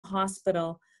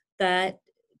hospital that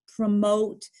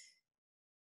promote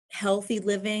healthy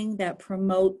living, that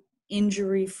promote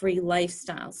injury-free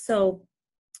lifestyles. So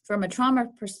from a trauma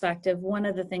perspective, one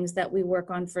of the things that we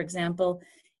work on, for example,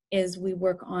 is we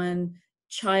work on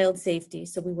child safety.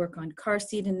 So we work on car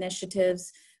seat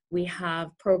initiatives. We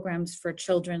have programs for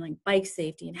children like bike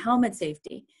safety and helmet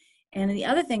safety. And the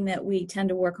other thing that we tend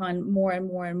to work on more and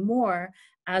more and more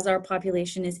as our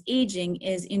population is aging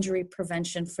is injury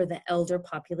prevention for the elder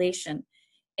population.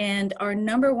 And our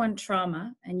number one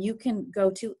trauma, and you can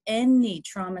go to any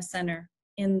trauma center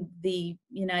in the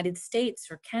United States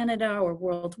or Canada or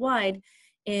worldwide,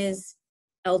 is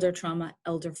elder trauma,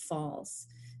 elder falls.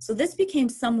 So this became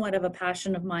somewhat of a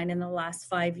passion of mine in the last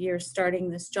 5 years, starting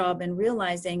this job and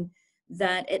realizing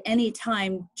that at any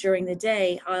time during the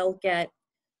day, I'll get,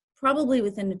 probably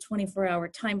within a 24-hour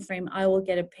time frame, I will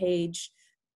get a page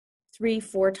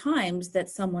 3-4 times that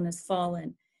someone has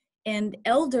fallen. And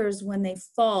elders, when they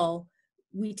fall,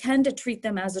 we tend to treat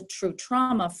them as a true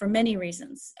trauma for many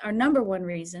reasons. Our number one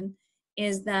reason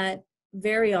is that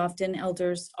very often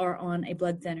elders are on a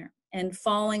blood thinner, and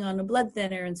falling on a blood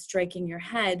thinner and striking your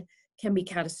head can be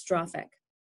catastrophic.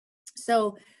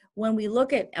 So when we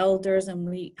look at elders and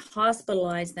we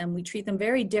hospitalize them, we treat them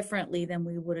very differently than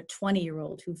we would a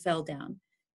 20-year-old who fell down,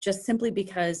 just simply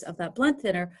because of that blood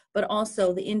thinner, but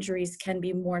also the injuries can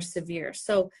be more severe.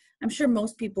 So I'm sure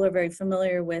most people are very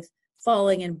familiar with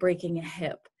falling and breaking a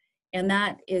hip. And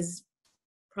that is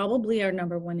probably our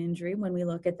number one injury when we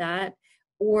look at that.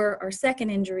 Or our second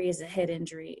injury is a head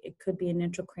injury. It could be an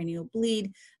intracranial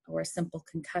bleed or a simple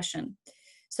concussion.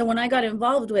 So when I got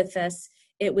involved with this,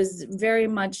 it was very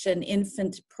much an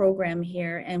infant program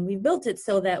here. And we built it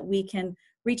so that we can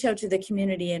reach out to the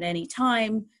community at any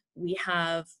time. We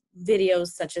have videos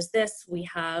such as this. We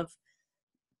have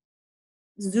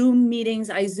Zoom meetings.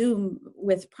 I Zoom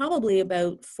with probably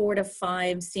about 4 to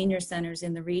 5 senior centers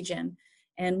in the region.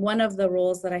 And one of the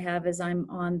roles that I have is I'm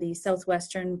on the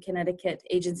Southwestern Connecticut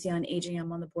Agency on Aging.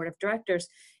 I'm on the board of directors.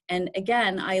 And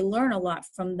again, I learn a lot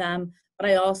from them, but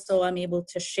I also am able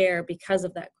to share because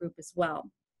of that group as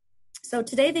well. So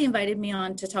today they invited me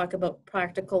on to talk about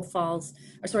preventing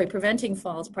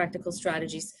falls, practical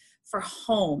strategies for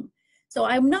home. So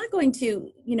I'm not going to,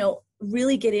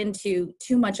 really get into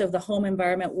too much of the home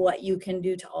environment, what you can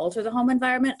do to alter the home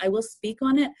environment. I will speak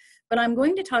on it, but I'm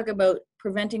going to talk about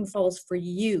preventing falls for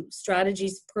you,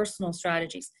 strategies, personal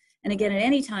strategies. And again, at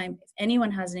any time, if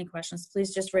anyone has any questions,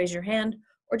 please just raise your hand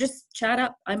or just chat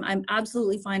up. I'm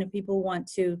absolutely fine if people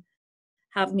want to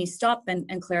have me stop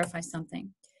and clarify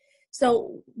something.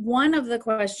 So one of the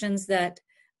questions that,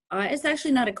 it's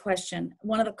actually not a question,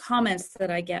 one of the comments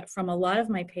that I get from a lot of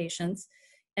my patients,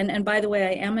 and by the way,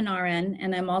 I am an RN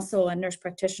and I'm also a nurse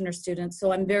practitioner student,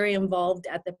 so I'm very involved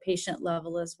at the patient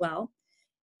level as well.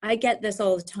 I get this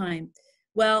all the time.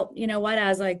 Well, you know what,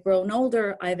 as I've grown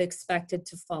older, I've expected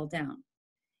to fall down.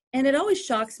 And it always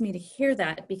shocks me to hear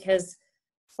that because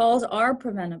falls are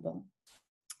preventable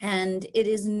and it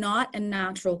is not a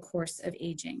natural course of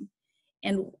aging.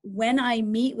 And when I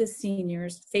meet with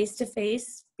seniors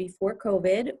face-to-face before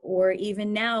COVID, or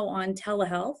even now on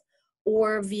telehealth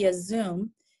or via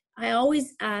Zoom, I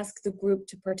always ask the group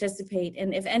to participate.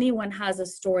 And if anyone has a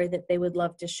story that they would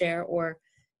love to share,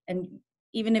 and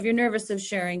even if you're nervous of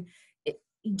sharing,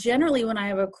 generally when I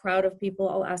have a crowd of people,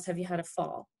 I'll ask, have you had a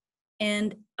fall?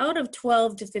 And out of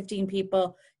 12 to 15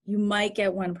 people, you might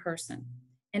get one person.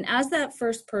 And as that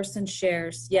first person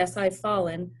shares, yes, I've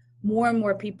fallen, more and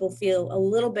more people feel a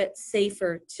little bit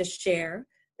safer to share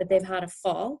that they've had a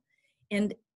fall.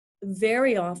 And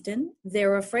very often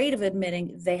they're afraid of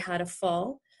admitting they had a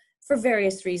fall for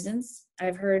various reasons.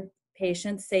 I've heard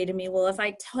patients say to me, well, if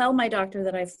I tell my doctor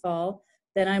that I fall,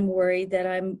 then I'm worried that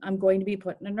I'm going to be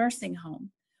put in a nursing home,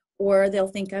 or they'll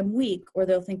think I'm weak, or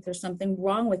they'll think there's something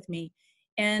wrong with me.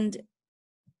 And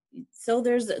so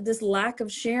there's this lack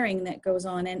of sharing that goes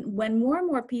on. And when more and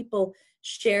more people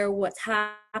share what's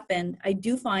happened, I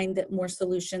do find that more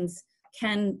solutions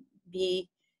can be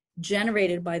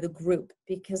generated by the group.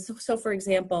 Because, so for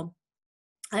example,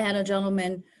 I had a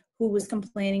gentleman who was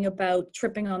complaining about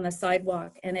tripping on the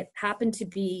sidewalk, and it happened to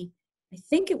be, I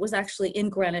think it was actually in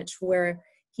Greenwich, where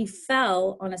he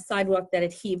fell on a sidewalk that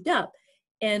had heaved up.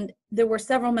 And there were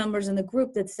several members in the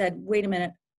group that said, wait a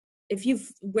minute,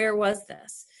 where was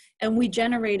this? And we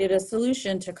generated a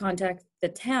solution to contact the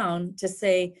town to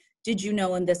say, did you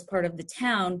know in this part of the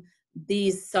town,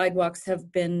 these sidewalks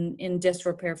have been in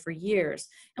disrepair for years?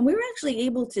 And we were actually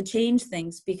able to change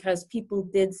things because people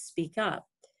did speak up.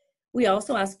 We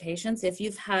also asked patients if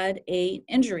you've had an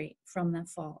injury from that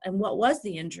fall and what was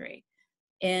the injury.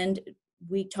 And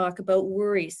we talk about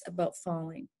worries about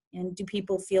falling. And do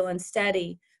people feel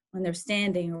unsteady when they're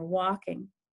standing or walking?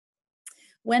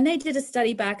 When they did a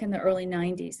study back in the early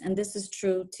 90s, and this is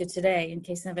true to today, in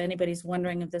case if anybody's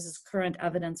wondering if this is current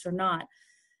evidence or not,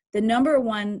 the number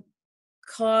one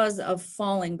cause of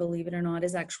falling, believe it or not,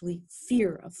 is actually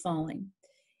fear of falling.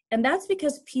 And that's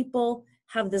because people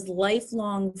have this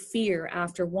lifelong fear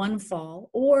after one fall,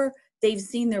 or they've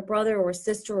seen their brother or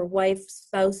sister or wife,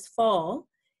 spouse fall.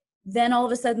 Then all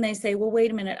of a sudden they say, well,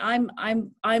 wait a minute, I'm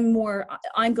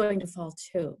going to fall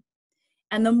too.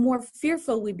 And the more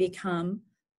fearful we become,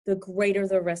 the greater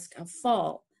the risk of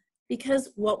fall. Because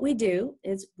what we do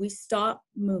is we stop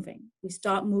moving. We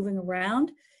stop moving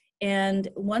around. And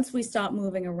once we stop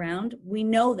moving around, we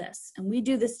know this. And we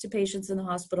do this to patients in the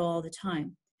hospital all the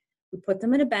time. We put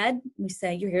them in a bed, we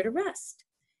say, you're here to rest.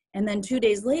 And then 2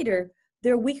 days later,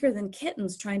 they're weaker than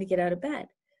kittens trying to get out of bed.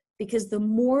 Because the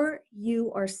more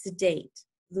you are sedate,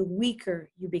 the weaker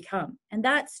you become. And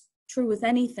that's true with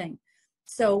anything.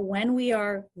 So when we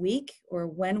are weak or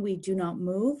when we do not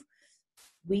move,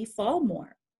 we fall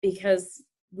more because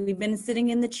we've been sitting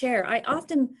in the chair. I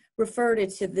often refer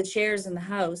to the chairs in the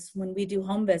house when we do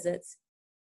home visits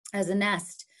as a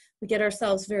nest. We get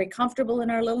ourselves very comfortable in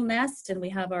our little nest, and we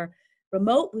have our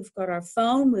remote, we've got our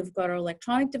phone, we've got our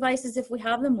electronic devices if we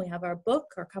have them, we have our book,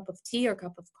 our cup of tea, our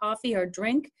cup of coffee, our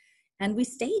drink, and we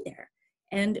stay there.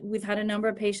 And we've had a number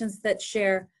of patients that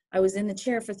share, I was in the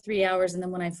chair for 3 hours, and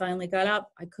then when I finally got up,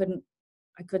 I couldn't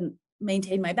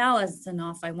maintain my balance, and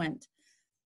off I went.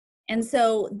 And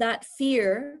so that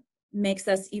fear makes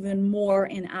us even more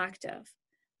inactive.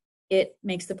 It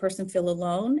makes the person feel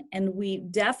alone. And we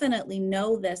definitely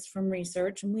know this from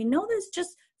research. And we know this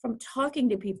just from talking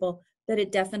to people, that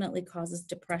it definitely causes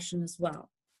depression as well.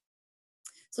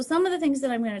 So some of the things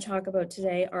that I'm going to talk about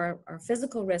today are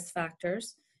physical risk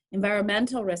factors,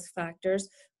 environmental risk factors.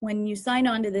 When you sign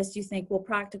on to this, you think, well,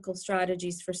 practical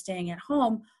strategies for staying at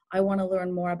home. I want to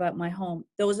learn more about my home.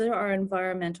 Those are our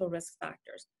environmental risk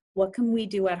factors. What can we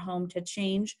do at home to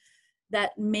change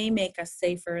that may make us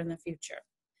safer in the future?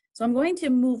 So I'm going to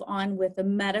move on with the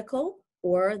medical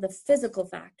or the physical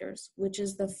factors, which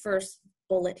is the first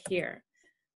bullet here.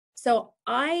 So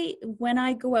when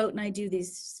I go out and I do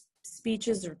these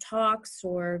speeches or talks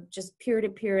or just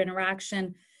peer-to-peer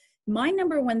interaction, my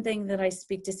number one thing that I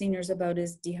speak to seniors about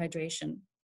is dehydration.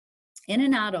 In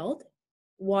an adult,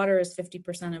 water is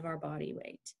 50% of our body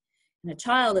weight. In a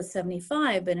child, it's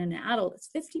 75, but in an adult, it's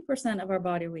 50% of our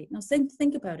body weight. Now,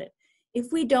 think about it.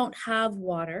 If we don't have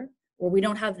water, or we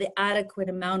don't have the adequate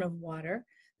amount of water,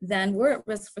 then we're at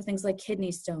risk for things like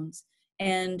kidney stones.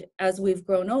 And as we've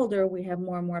grown older, we have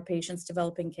more and more patients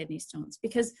developing kidney stones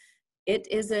because it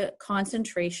is a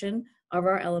concentration of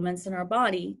our elements in our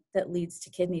body that leads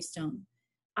to kidney stone.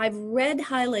 I've red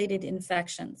highlighted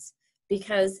infections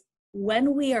because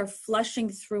when we are flushing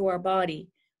through our body,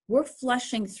 we're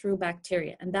flushing through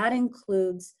bacteria, and that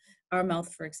includes our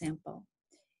mouth, for example.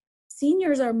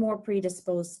 Seniors are more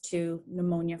predisposed to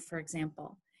pneumonia, for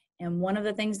example. And one of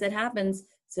the things that happens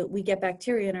is that we get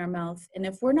bacteria in our mouth, and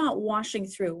if we're not washing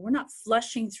through, we're not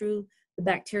flushing through the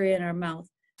bacteria in our mouth,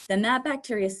 then that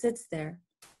bacteria sits there,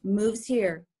 moves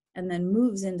here, and then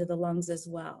moves into the lungs as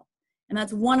well. And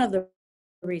that's one of the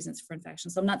reasons for infection.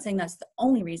 So I'm not saying that's the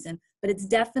only reason, but it's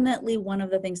definitely one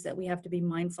of the things that we have to be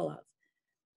mindful of.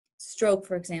 Stroke,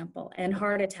 for example, and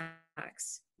heart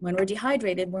attacks. When we're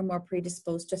dehydrated, we're more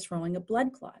predisposed to throwing a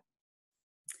blood clot.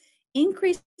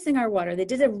 Increasing our water. They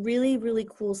did a really, really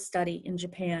cool study in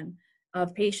Japan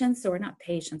of patients, or not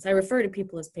patients, I refer to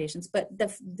people as patients, but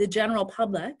the general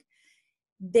public.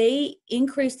 They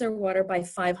increased their water by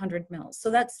 500 mils.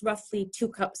 So that's roughly 2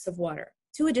 cups of water,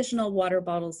 2 additional water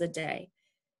bottles a day.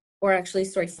 Or actually,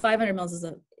 500 mils is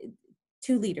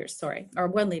 2 liters, or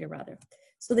 1 liter rather.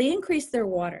 So they increased their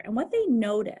water. And what they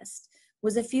noticed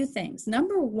was a few things.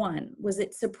 Number one was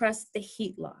it suppressed the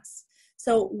heat loss.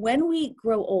 So when we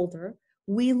grow older,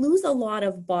 we lose a lot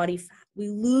of body fat. We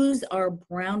lose our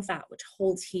brown fat, which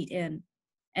holds heat in.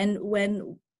 And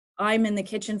when I'm in the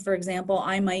kitchen, for example,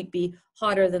 I might be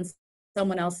hotter than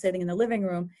someone else sitting in the living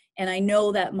room. And I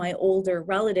know that my older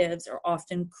relatives are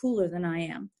often cooler than I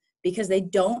am because they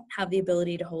don't have the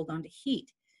ability to hold on to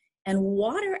heat. And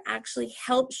water actually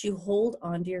helps you hold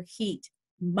on to your heat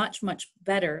much, much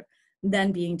better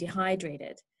than being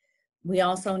dehydrated. We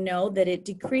also know that it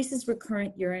decreases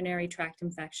recurrent urinary tract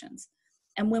infections.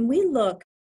 And when we look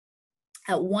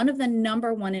at one of the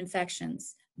number one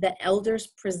infections that elders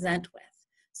present with,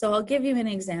 so I'll give you an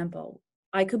example.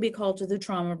 I could be called to the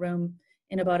trauma room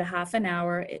in about a half an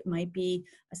hour. It might be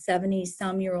a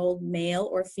 70-some-year-old male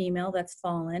or female that's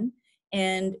fallen,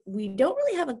 and we don't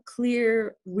really have a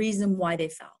clear reason why they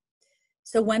fell.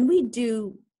 So when we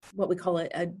do what we call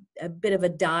a bit of a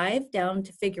dive down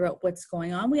to figure out what's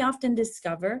going on, we often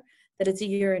discover that it's a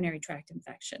urinary tract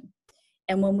infection.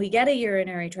 And when we get a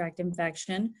urinary tract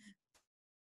infection,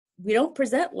 we don't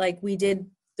present like we did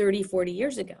 30, 40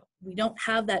 years ago. We don't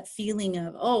have that feeling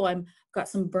of, oh, I've got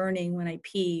some burning when I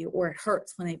pee, or it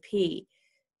hurts when I pee.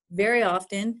 Very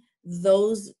often,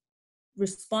 those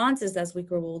responses as we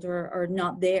grow older are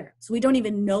not there. So we don't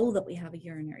even know that we have a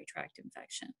urinary tract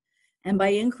infection. And by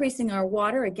increasing our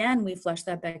water, again, we flush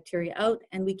that bacteria out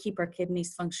and we keep our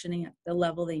kidneys functioning at the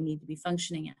level they need to be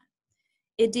functioning at.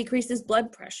 It decreases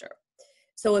blood pressure.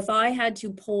 So if I had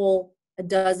to poll a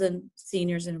dozen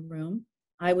seniors in a room,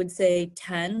 I would say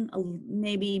 10,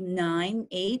 maybe 9,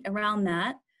 8, around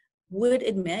that, would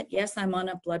admit, yes, I'm on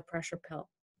a blood pressure pill.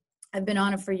 I've been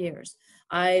on it for years.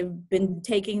 I've been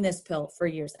taking this pill for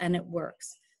years and it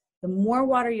works. The more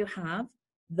water you have,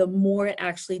 the more it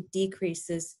actually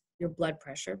decreases your blood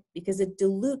pressure because it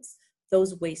dilutes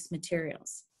those waste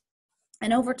materials.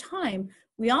 And over time,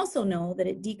 we also know that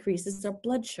it decreases our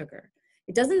blood sugar.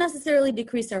 It doesn't necessarily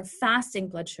decrease our fasting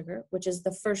blood sugar, which is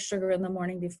the first sugar in the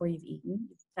morning before you've eaten,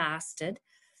 you've fasted.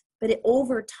 But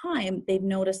over time, they've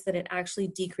noticed that it actually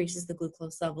decreases the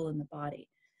glucose level in the body.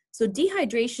 So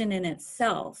dehydration in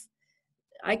itself,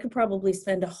 I could probably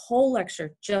spend a whole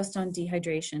lecture just on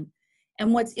dehydration.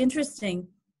 And what's interesting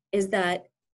is that,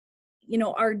 you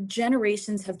know, our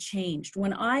generations have changed.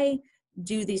 When I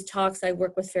do these talks, I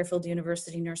work with Fairfield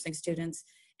University nursing students,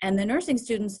 and the nursing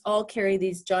students all carry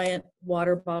these giant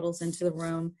water bottles into the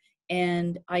room.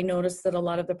 And I notice that a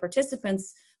lot of the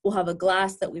participants will have a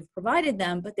glass that we've provided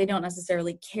them, but they don't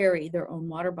necessarily carry their own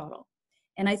water bottle.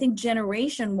 And I think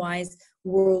generation-wise,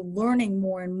 we're learning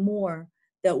more and more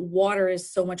that water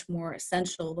is so much more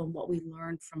essential than what we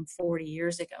learned from 40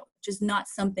 years ago, which is not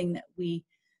something that we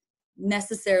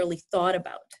necessarily thought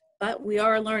about. But we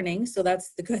are learning, so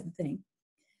that's the good thing.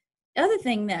 The other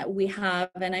thing that we have,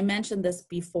 and I mentioned this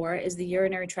before, is the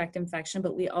urinary tract infection,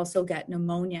 but we also get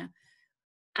pneumonia.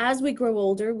 As we grow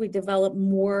older, we develop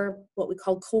more what we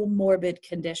call comorbid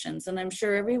conditions. And I'm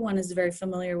sure everyone is very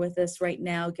familiar with this right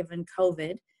now, given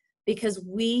COVID, because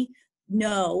we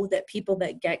know that people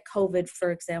that get COVID,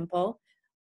 for example,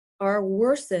 are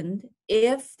worsened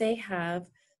if they have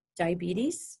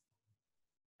diabetes,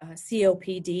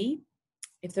 COPD,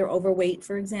 if they're overweight,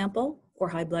 for example, or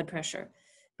high blood pressure.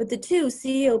 But the two,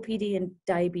 COPD and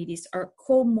diabetes, are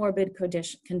comorbid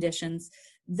conditions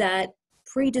that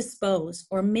predispose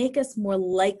or make us more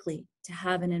likely to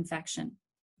have an infection.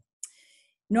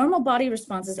 Normal body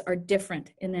responses are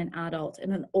different in an adult,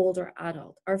 in an older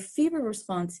adult. Our fever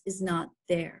response is not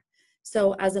there.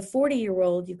 So as a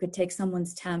 40-year-old, you could take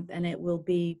someone's temp and it will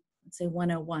be, let's say,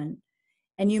 101.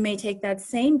 And you may take that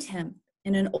same temp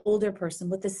in an older person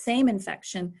with the same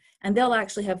infection, and they'll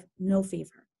actually have no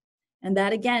fever. And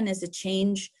that, again, is a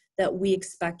change that we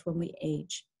expect when we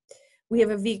age. We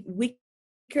have a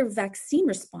weaker vaccine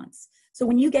response. So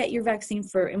when you get your vaccine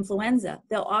for influenza,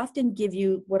 they'll often give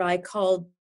you what I call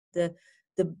the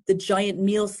giant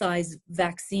meal size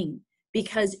vaccine,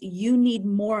 because you need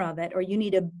more of it, or you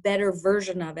need a better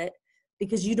version of it,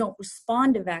 because you don't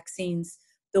respond to vaccines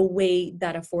the way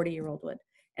that a 40-year-old would.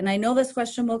 And I know this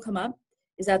question will come up.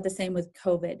 Is that the same with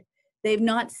COVID? They've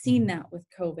not seen that with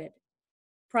COVID,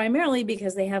 primarily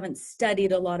because they haven't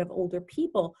studied a lot of older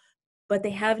people, but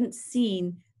they haven't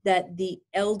seen that the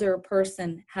elder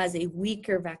person has a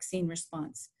weaker vaccine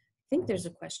response. I think there's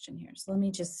a question here, so let me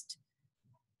just,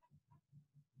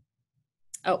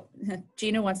 oh,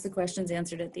 Gina wants the questions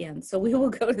answered at the end, so we will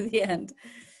go to the end.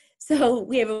 So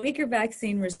we have a weaker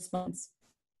vaccine response.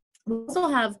 We also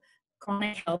have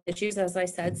chronic health issues, as I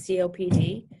said,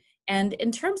 COPD. And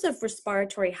in terms of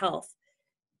respiratory health,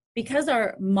 because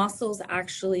our muscles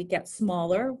actually get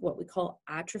smaller, what we call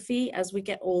atrophy, as we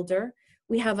get older,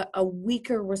 we have a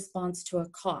weaker response to a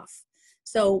cough.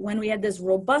 So when we had this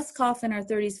robust cough in our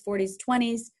 30s, 40s,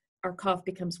 20s, our cough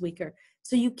becomes weaker.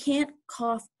 So you can't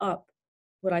cough up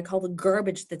what I call the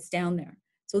garbage that's down there.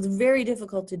 So it's very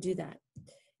difficult to do that.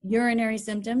 Urinary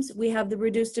symptoms, we have the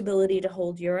reduced ability to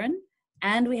hold urine,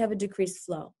 and we have a decreased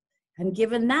flow. And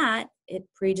given that, it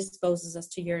predisposes us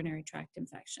to urinary tract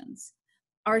infections.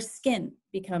 Our skin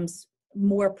becomes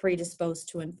more predisposed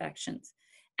to infections.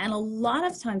 And a lot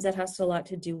of times that has a lot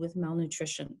to do with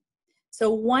malnutrition.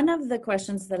 So one of the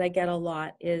questions that I get a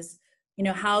lot is, you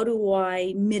know, how do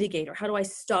I mitigate, or how do I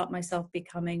stop myself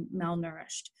becoming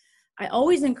malnourished? I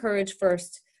always encourage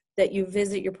first that you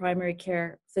visit your primary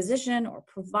care physician or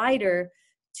provider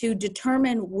to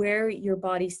determine where your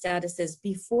body status is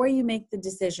before you make the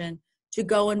decision to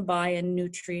go and buy a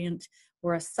nutrient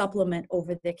or a supplement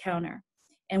over the counter.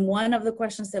 And one of the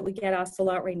questions that we get asked a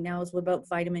lot right now is, what about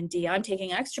vitamin D? I'm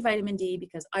taking extra vitamin D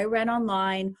because I read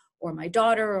online, or my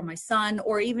daughter or my son,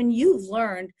 or even you've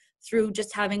learned through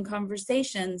just having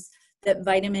conversations that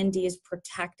vitamin D is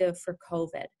protective for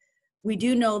COVID. We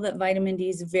do know that vitamin D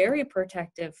is very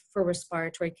protective for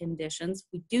respiratory conditions.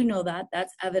 We do know that.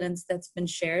 That's evidence that's been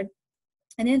shared.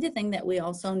 And the other thing that we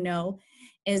also know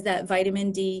is that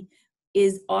vitamin D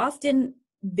is often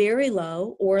very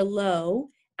low or low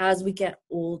as we get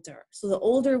older. So the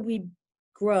older we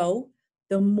grow,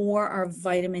 the more our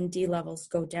vitamin D levels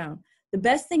go down. The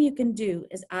best thing you can do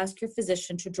is ask your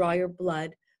physician to draw your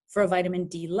blood for a vitamin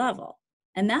D level.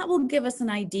 And that will give us an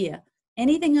idea.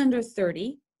 Anything under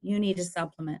 30, you need a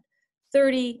supplement.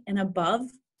 30 and above,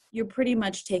 you're pretty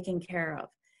much taken care of.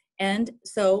 And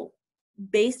so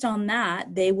based on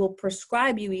that, they will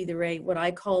prescribe you either what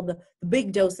I call the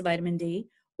big dose of vitamin D,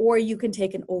 or you can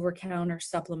take an over-the-counter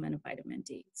supplement of vitamin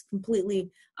D. It's completely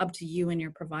up to you and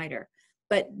your provider.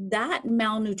 But that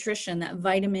malnutrition, that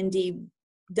vitamin D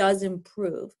does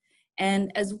improve.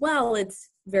 And as well, it's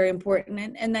very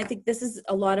important. And I think this is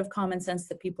a lot of common sense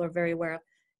that people are very aware of.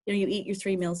 You know, you eat your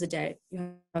 3 meals a day.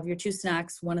 You have your 2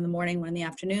 snacks, one in the morning, one in the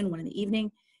afternoon, one in the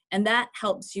evening. And that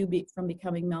helps you from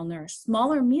becoming malnourished.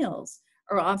 Smaller meals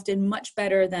are often much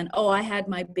better than, oh, I had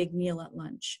my big meal at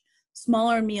lunch.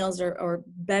 Smaller meals are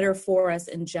better for us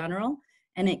in general,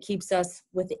 and it keeps us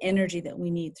with the energy that we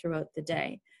need throughout the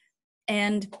day.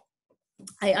 And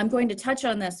I'm going to touch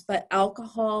on this, but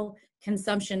alcohol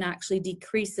consumption actually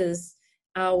decreases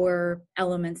our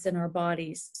elements in our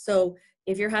bodies. So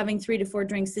if you're having 3 to 4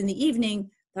 drinks in the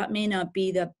evening, that may not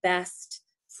be the best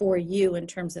for you in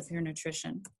terms of your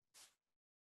nutrition.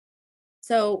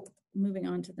 So moving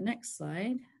on to the next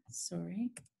slide,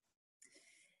 sorry.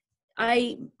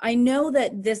 I know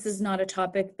that this is not a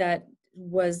topic that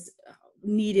was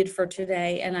needed for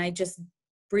today, and I just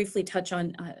briefly touch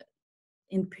on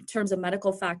in terms of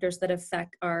medical factors that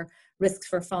affect our risks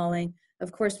for falling.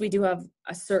 Of course, we do have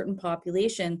a certain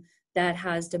population that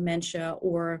has dementia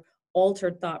or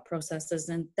altered thought processes,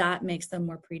 and that makes them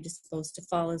more predisposed to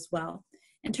fall as well.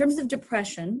 In terms of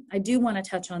depression, I do want to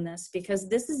touch on this because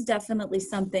this is definitely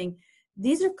something,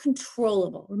 these are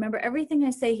controllable. Remember, everything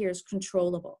I say here is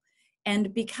controllable.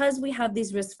 And because we have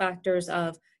these risk factors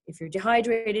of, if you're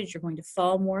dehydrated, you're going to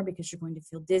fall more because you're going to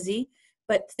feel dizzy.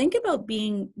 But think about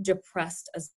being depressed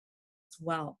as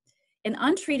well. In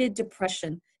untreated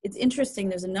depression, it's interesting,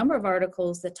 there's a number of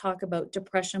articles that talk about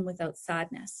depression without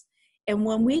sadness. And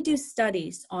when we do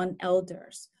studies on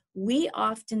elders, we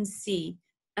often see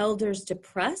elders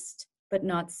depressed but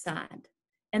not sad.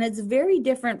 And it's very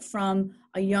different from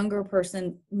a younger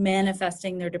person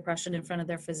manifesting their depression in front of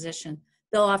their physician.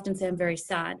 They'll often say, I'm very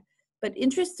sad. But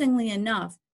interestingly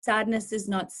enough, sadness is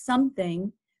not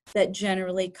something that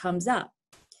generally comes up.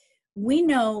 We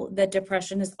know that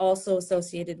depression is also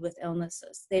associated with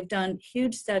illnesses. They've done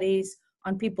huge studies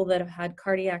on people that have had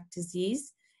cardiac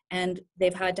disease, and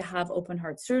they've had to have open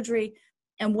heart surgery,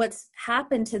 and what's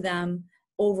happened to them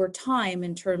over time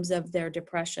in terms of their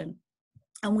depression.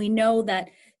 And we know that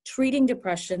treating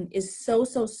depression is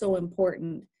so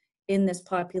important in this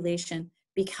population,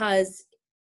 because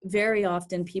very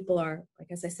often people are, like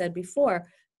as I said before,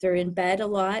 they're in bed a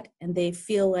lot and they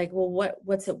feel like, well,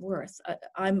 what's it worth?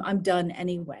 I'm done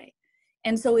anyway.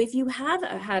 And so if you have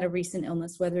had a recent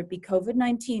illness, whether it be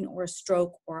COVID-19 or a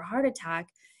stroke or a heart attack,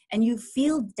 and you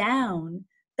feel down,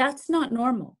 that's not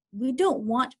normal. We don't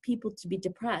want people to be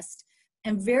depressed.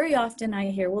 And very often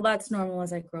I hear, well, that's normal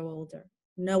as I grow older.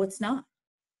 No, it's not.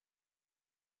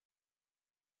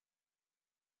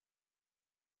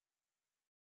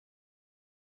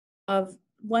 Of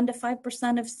 1 to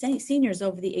 5% of seniors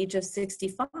over the age of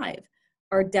 65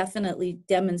 are definitely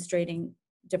demonstrating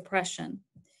depression.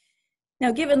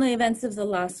 Now, given the events of the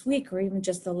last week or even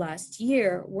just the last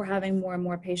year, we're having more and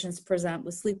more patients present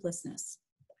with sleeplessness.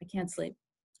 I can't sleep.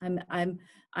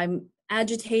 I'm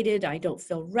agitated. I don't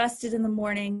feel rested in the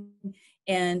morning.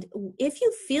 And if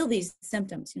you feel these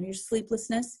symptoms, your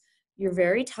sleeplessness, you're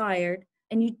very tired,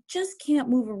 and you just can't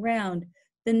move around,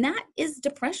 then that is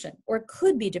depression, or it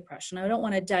could be depression. I don't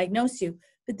want to diagnose you,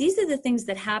 but these are the things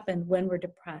that happen when we're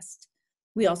depressed.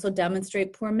 We also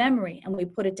demonstrate poor memory, and we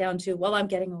put it down to, well, I'm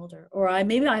getting older, or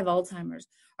maybe I have Alzheimer's,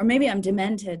 or maybe I'm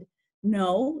demented.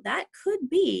 No, that could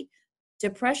be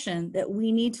depression that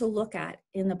we need to look at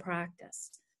in the practice.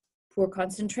 Poor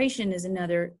concentration is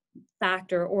another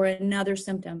factor or another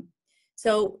symptom.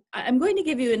 So I'm going to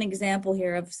give you an example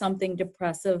here of something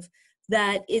depressive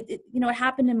that it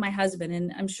happened in my husband,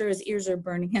 and I'm sure his ears are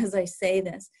burning as I say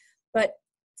this, but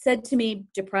said to me,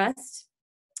 depressed.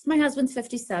 My husband's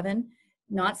 57,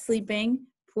 not sleeping,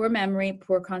 poor memory,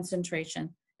 poor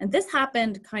concentration. And this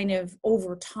happened kind of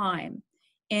over time,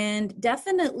 and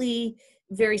definitely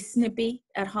very snippy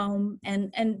at home,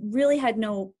 and really had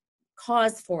no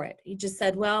cause for it. He just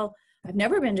said, well, I've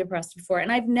never been depressed before,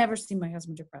 and I've never seen my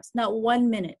husband depressed. Not 1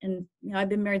 minute. And I've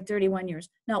been married 31 years.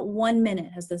 Not 1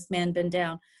 minute has this man been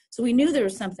down. So we knew there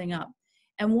was something up.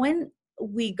 And when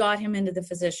we got him into the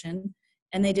physician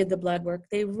and they did the blood work,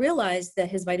 they realized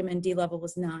that his vitamin D level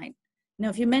was 9. Now,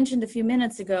 if you mentioned a few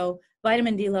minutes ago,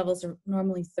 vitamin D levels are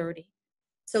normally 30.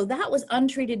 So that was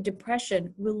untreated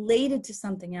depression related to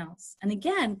something else. And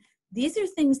again, these are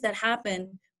things that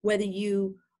happen whether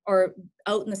you are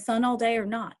out in the sun all day or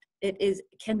not. It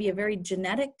can be a very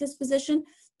genetic disposition,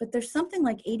 but there's something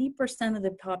like 80% of the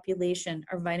population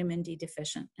are vitamin D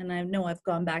deficient. And I know I've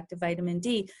gone back to vitamin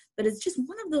D, but it's just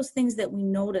one of those things that we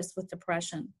notice with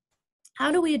depression.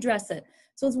 How do we address it?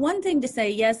 So it's one thing to say,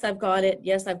 yes, I've got it.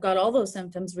 Yes, I've got all those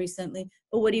symptoms recently,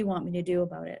 but what do you want me to do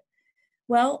about it?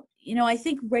 Well, I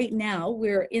think right now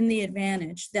we're in the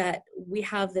advantage that we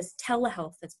have this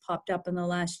telehealth that's popped up in the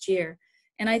last year.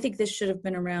 And I think this should have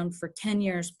been around for 10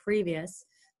 years previous.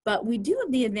 But we do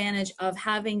have the advantage of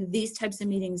having these types of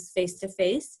meetings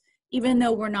face-to-face, even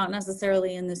though we're not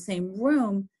necessarily in the same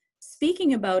room,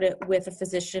 speaking about it with a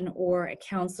physician or a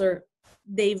counselor.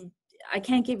 I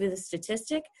can't give you the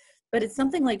statistic, but it's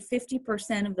something like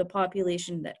 50% of the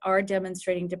population that are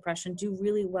demonstrating depression do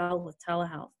really well with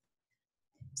telehealth.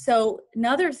 So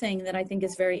another thing that I think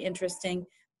is very interesting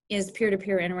is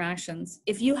peer-to-peer interactions.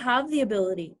 If you have the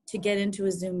ability to get into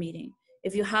a Zoom meeting,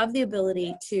 if you have the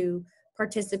ability to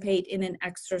participate in an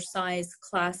exercise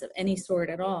class of any sort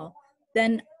at all,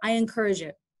 then I encourage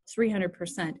it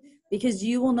 300%, because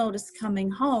you will notice coming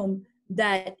home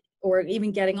that, or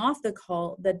even getting off the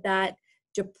call, that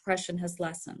depression has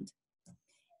lessened.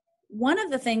 One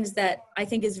of the things that I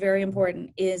think is very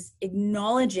important is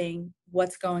acknowledging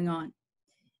what's going on.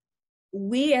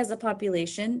 We as a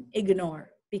population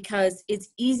ignore, because it's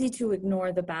easy to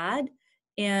ignore the bad,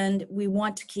 and we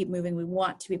want to keep moving. We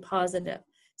want to be positive.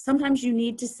 Sometimes you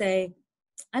need to say,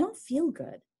 I don't feel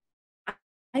good.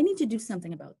 I need to do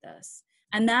something about this.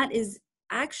 And that is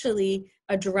actually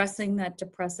addressing that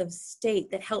depressive state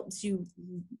that helps you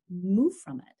move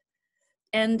from it.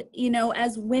 And,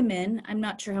 as women, I'm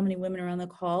not sure how many women are on the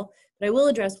call, but I will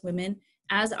address women.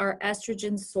 As our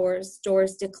estrogen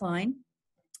stores decline,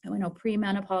 and we know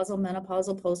premenopausal,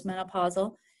 menopausal,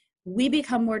 postmenopausal, we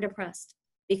become more depressed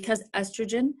because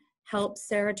estrogen helps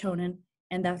serotonin,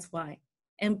 and that's why.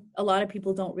 And a lot of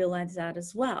people don't realize that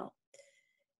as well.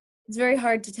 It's very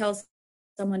hard to tell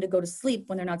someone to go to sleep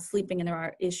when they're not sleeping and there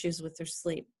are issues with their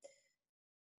sleep.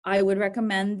 I would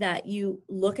recommend that you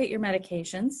look at your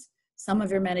medications. Some of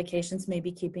your medications may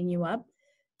be keeping you up.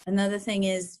 Another thing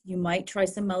is you might try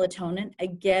some melatonin,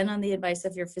 again on the advice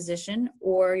of your physician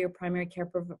or your primary care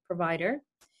provider.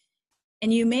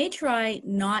 And you may try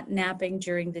not napping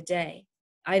during the day.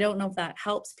 I don't know if that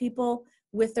helps people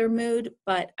with their mood,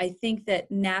 but I think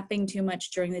that napping too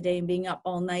much during the day and being up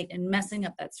all night and messing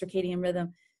up that circadian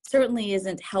rhythm certainly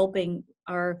isn't helping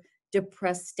our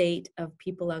depressed state of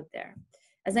people out there.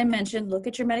 As I mentioned, look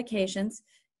at your medications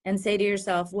and say to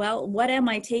yourself, well, what am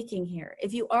I taking here?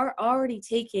 If you are already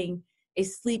taking a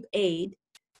sleep aid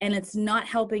and it's not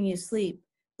helping you sleep,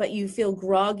 but you feel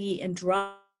groggy and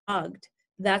drugged,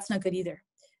 that's not good either.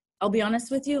 I'll be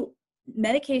honest with you,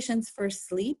 medications for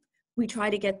sleep, we try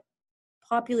to get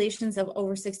populations of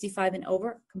over 65 and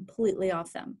over completely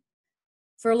off them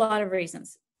for a lot of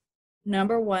reasons.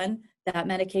 Number one, that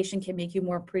medication can make you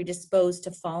more predisposed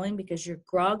to falling because you're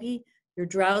groggy, you're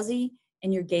drowsy,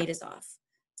 and your gait is off.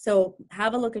 So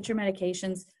have a look at your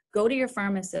medications, go to your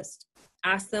pharmacist,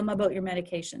 ask them about your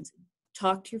medications,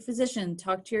 talk to your physician,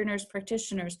 talk to your nurse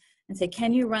practitioners, and say,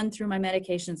 can you run through my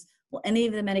medications? Will any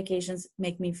of the medications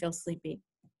make me feel sleepy?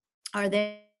 Are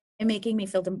they making me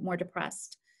feel more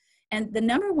depressed? And the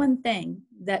number one thing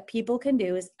that people can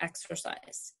do is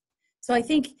exercise. So I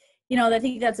think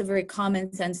that's a very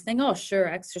common sense thing. Oh, sure,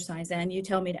 exercise. And you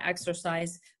tell me to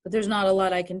exercise, but there's not a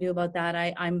lot I can do about that.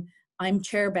 I'm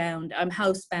chair bound, I'm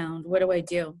house bound. What do I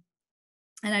do?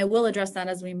 And I will address that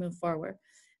as we move forward.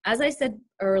 As I said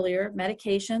earlier,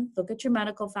 medication, look at your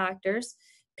medical factors.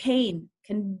 Pain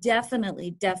can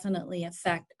definitely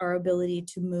affect our ability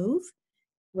to move,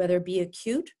 whether it be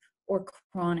acute or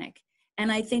chronic.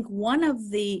 And I think one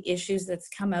of the issues that's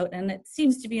come out, and it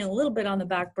seems to be a little bit on the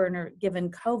back burner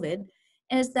given COVID,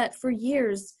 is that for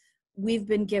years, we've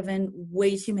been given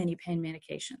way too many pain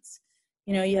medications.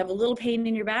 You have a little pain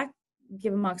in your back,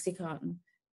 give them Oxycontin.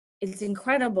 It's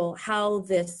incredible how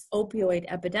this opioid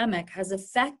epidemic has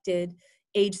affected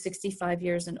age 65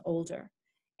 years and older.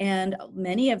 And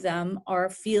many of them are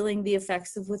feeling the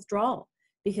effects of withdrawal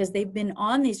because they've been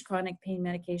on these chronic pain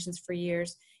medications for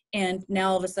years. And now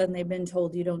all of a sudden they've been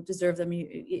told you don't deserve them.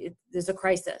 There's a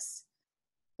crisis.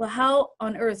 Well, how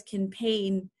on earth can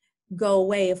pain go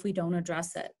away if we don't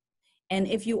address it? And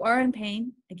if you are in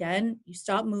pain, again, you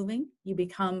stop moving, you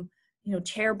become,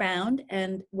 chair bound,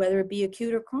 and whether it be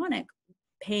acute or chronic,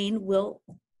 pain will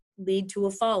lead to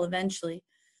a fall eventually.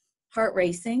 Heart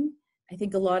racing. I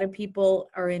think a lot of people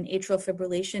are in atrial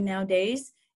fibrillation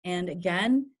nowadays. And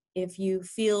again, if you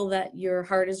feel that your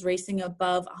heart is racing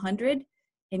above 100,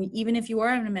 and even if you are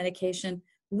on a medication,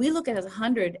 we look at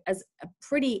 100 as a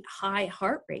pretty high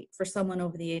heart rate for someone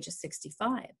over the age of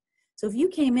 65. So if you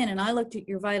came in and I looked at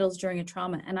your vitals during a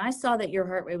trauma and I saw that your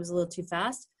heart rate was a little too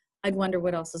fast, I'd wonder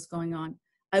what else is going on.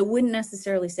 I wouldn't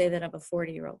necessarily say that I'm a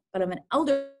 40-year-old, but I'm an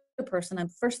elder person.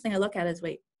 And first thing I look at is,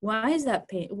 wait, why is that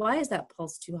pain? Why is that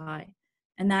pulse too high?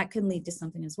 And that can lead to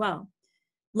something as well.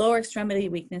 Lower extremity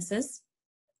weaknesses.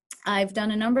 I've done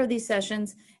a number of these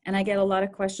sessions and I get a lot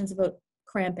of questions about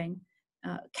cramping,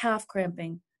 calf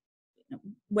cramping,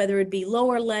 whether it be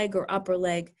lower leg or upper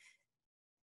leg.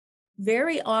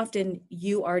 Very often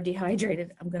you are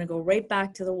dehydrated. I'm going to go right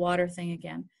back to the water thing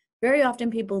again. Very often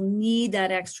people need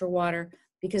that extra water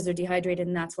because they're dehydrated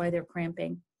and that's why they're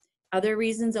cramping. Other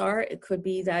reasons are, it could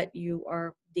be that you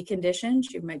are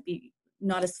deconditioned, you might be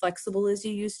not as flexible as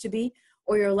you used to be,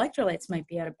 or your electrolytes might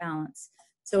be out of balance.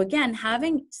 So again,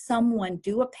 having someone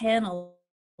do a panel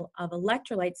of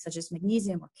electrolytes such as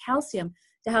magnesium or calcium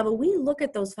to have a wee look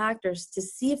at those factors to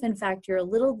see if in fact you're a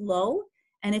little low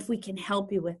and if we can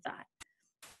help you with that.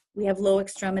 We have low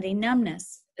extremity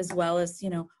numbness as well as,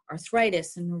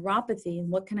 arthritis and neuropathy, and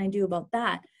what can I do about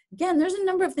that? Again, there's a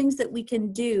number of things that we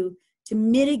can do to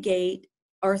mitigate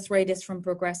arthritis from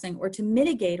progressing or to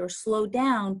mitigate or slow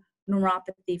down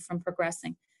neuropathy from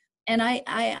progressing. And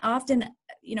I often,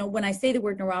 when I say the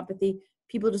word neuropathy,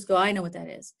 people just go, I know what that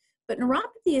is. But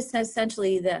neuropathy is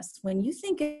essentially this. When you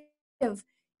think of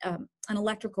an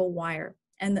electrical wire,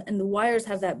 and the wires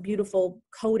have that beautiful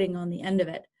coating on the end of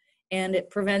it, and it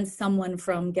prevents someone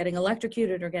from getting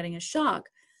electrocuted or getting a shock.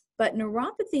 But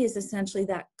neuropathy is essentially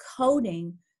that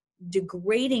coating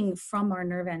degrading from our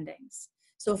nerve endings.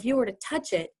 So if you were to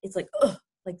touch it, it's like, ugh,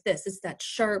 like this. It's that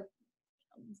sharp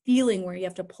feeling where you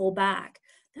have to pull back.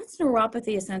 That's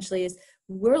neuropathy essentially, is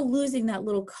we're losing that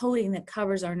little coating that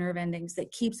covers our nerve endings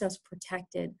that keeps us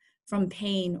protected from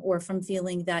pain or from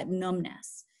feeling that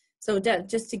numbness. So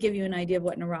just to give you an idea of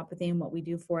what neuropathy and what we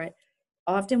do for it,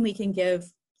 often we can give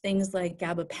things like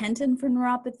gabapentin for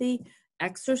neuropathy,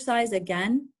 exercise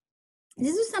again.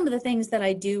 These are some of the things that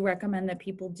I do recommend that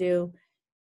people do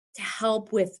to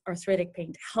help with arthritic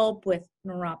pain, to help with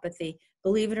neuropathy.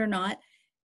 Believe it or not,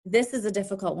 this is a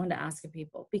difficult one to ask of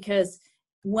people because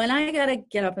when I got to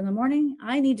get up in the morning,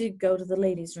 I need to go to the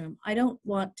ladies' room. I don't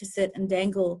want to sit and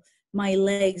dangle my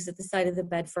legs at the side of the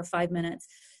bed for 5 minutes.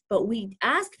 But we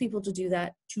ask people to do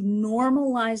that to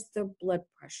normalize their blood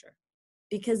pressure.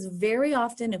 Because very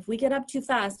often, if we get up too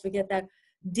fast, we get that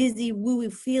dizzy, woo-woo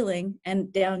feeling,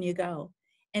 and down you go.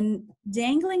 And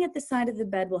dangling at the side of the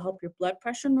bed will help your blood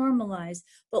pressure normalize,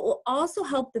 but will also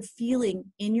help the feeling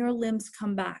in your limbs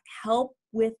come back, help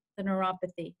with the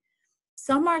neuropathy.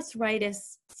 Some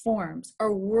arthritis forms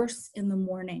are worse in the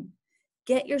morning.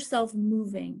 Get yourself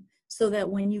moving so that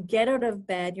when you get out of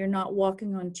bed, you're not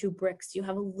walking on 2 bricks. You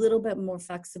have a little bit more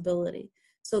flexibility.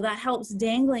 So that helps.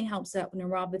 Dangling helps out with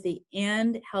neuropathy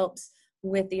and helps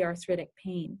with the arthritic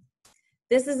pain.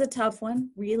 This is a tough one,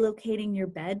 relocating your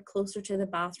bed closer to the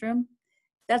bathroom.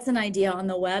 That's an idea on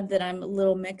the web that I'm a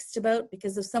little mixed about,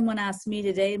 because if someone asked me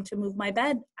today to move my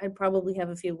bed, I'd probably have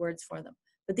a few words for them.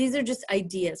 But these are just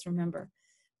ideas, remember.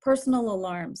 Personal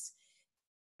alarms.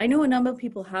 I know a number of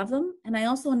people have them, and I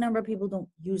also know a number of people don't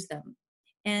use them.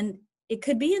 And it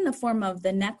could be in the form of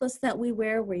the necklace that we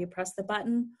wear where you press the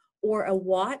button, or a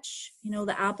watch.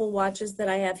 The Apple watches that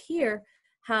I have here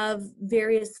have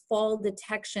various fall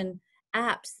detection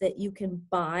apps that you can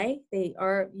buy.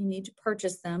 You need to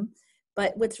purchase them.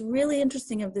 But what's really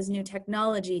interesting of this new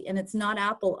technology, and it's not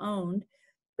Apple owned,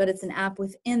 but it's an app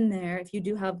within there, if you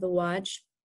do have the watch,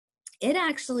 it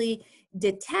actually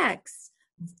detects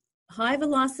high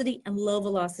velocity and low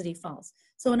velocity falls.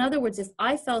 So in other words, if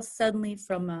I fell suddenly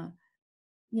from a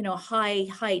high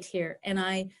height here and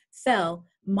I fell,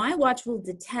 my watch will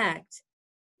detect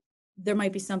there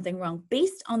might be something wrong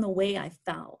based on the way I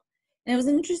fell. And it was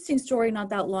an interesting story not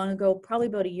that long ago, probably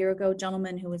about a year ago, a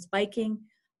gentleman who was biking.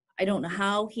 I don't know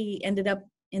how he ended up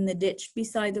in the ditch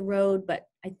beside the road, but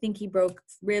I think he broke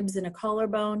ribs and a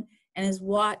collarbone, and his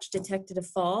watch detected a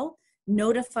fall,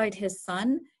 notified his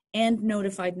son, and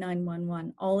notified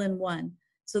 911 all in one.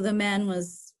 So the man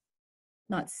was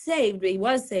not saved, he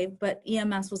was saved, but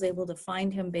EMS was able to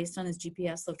find him based on his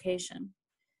GPS location.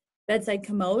 Bedside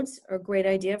commodes are a great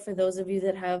idea for those of you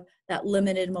that have that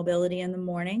limited mobility in the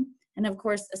morning. And of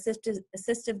course,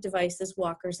 assistive devices,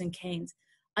 walkers and canes.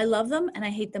 I love them and I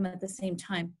hate them at the same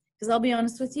time. Because I'll be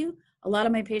honest with you, a lot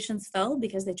of my patients fell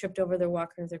because they tripped over their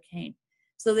walker or their cane.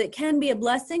 So it can be a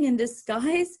blessing in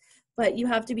disguise, but you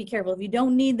have to be careful. If you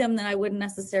don't need them, then I wouldn't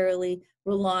necessarily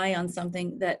rely on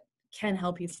something that can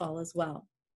help you fall as well.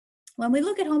 When we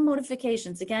look at home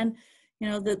modifications, again, you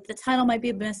know, the title might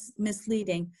be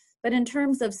misleading, but in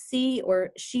terms of C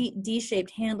or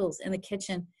D-shaped handles in the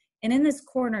kitchen, and in this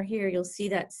corner here, you'll see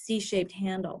that C-shaped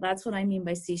handle. That's what I mean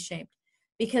by C-shaped.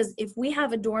 Because if we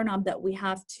have a doorknob that we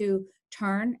have to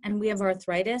turn and we have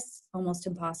arthritis, almost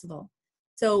impossible.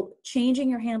 So changing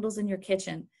your handles in your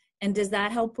kitchen. And does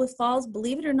that help with falls?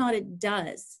 Believe it or not, it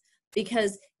does.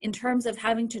 Because in terms of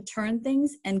having to turn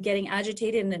things and getting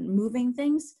agitated and moving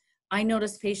things, I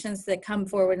notice patients that come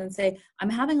forward and say, I'm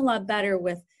having a lot better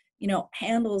with, you know,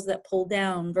 handles that pull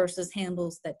down versus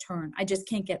handles that turn. I just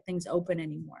can't get things open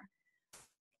anymore.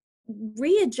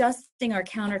 Readjusting our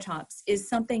countertops is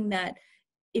something that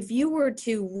if you were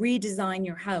to redesign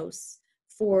your house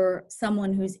for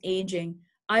someone who's aging,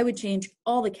 I would change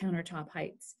all the countertop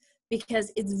heights,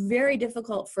 because it's very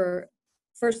difficult for,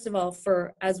 first of all,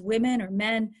 for as women or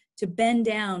men to bend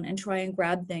down and try and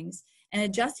grab things. And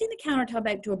adjusting the countertop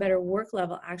back to a better work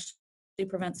level actually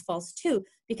prevents falls too,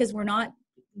 because we're not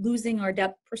losing our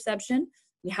depth perception.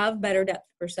 We have better depth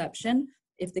perception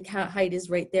if the height is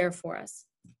right there for us.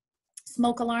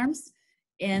 Smoke alarms.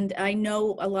 And I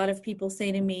know a lot of people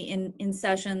say to me in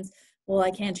sessions, well,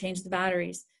 I can't change the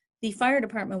batteries. The fire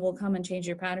department will come and change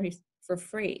your batteries for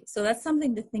free. So that's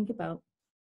something to think about.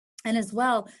 And as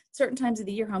well, certain times of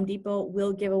the year, Home Depot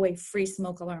will give away free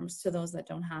smoke alarms to those that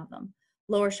don't have them.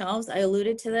 Lower shelves, I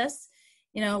alluded to this.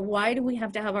 You know, why do we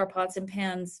have to have our pots and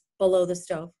pans below the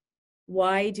stove?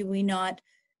 Why do we not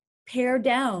pare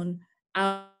down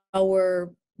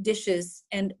our dishes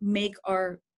and make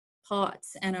our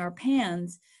pots and our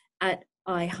pans at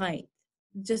eye height?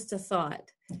 Just a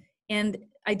thought. And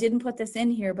I didn't put this in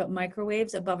here, but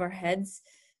microwaves above our heads.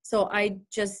 So I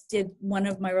just did one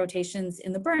of my rotations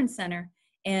in the burn center,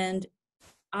 and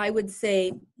I would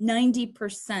say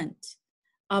 90%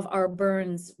 of our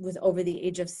burns with over the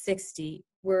age of 60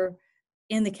 were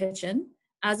in the kitchen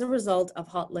as a result of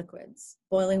hot liquids,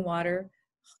 boiling water,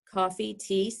 coffee,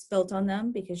 tea spilt on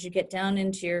them, because you get down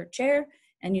into your chair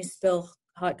and you spill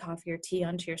hot coffee or tea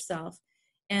onto yourself.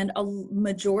 And a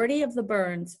majority of the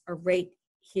burns are right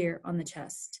here on the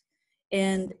chest.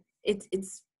 And it's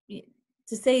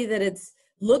to say that it's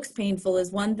looks painful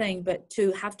is one thing, but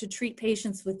to have to treat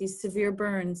patients with these severe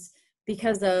burns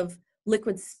because of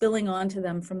liquids spilling onto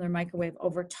them from their microwave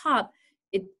over top,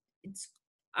 it's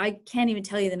I can't even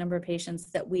tell you the number of patients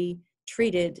that we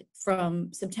treated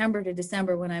from September to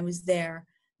December when I was there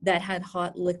that had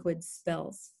hot liquid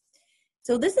spills.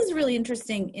 So this is really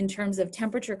interesting in terms of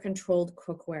temperature controlled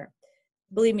cookware.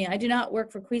 Believe me, I do not work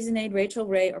for Cuisinade, Rachel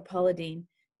Ray, or Paula Deen.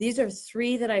 These are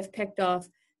three that I've picked off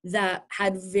that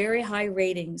had very high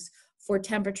ratings for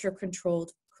temperature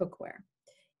controlled cookware.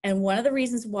 And one of the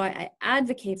reasons why I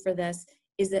advocate for this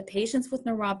is that patients with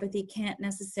neuropathy can't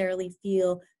necessarily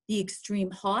feel the extreme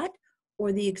hot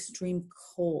or the extreme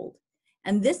cold.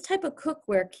 And this type of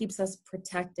cookware keeps us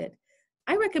protected.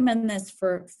 I recommend this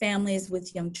for families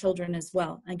with young children as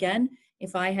well. Again,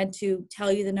 if I had to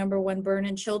tell you the number one burn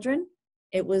in children,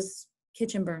 it was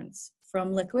kitchen burns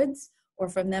from liquids or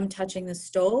from them touching the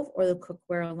stove or the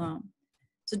cookware alone.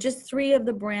 So just three of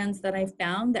the brands that I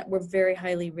found that were very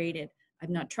highly rated. I've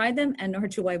not tried them, and nor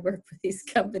do I work with these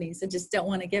companies. I just don't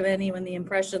want to give anyone the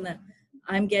impression that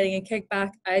I'm getting a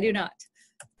kickback. I do not.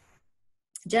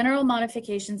 General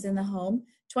modifications in the home.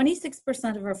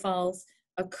 26% of our falls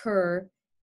occur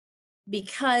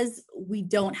because we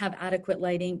don't have adequate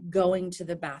lighting going to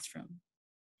the bathroom.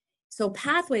 So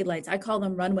pathway lights, I call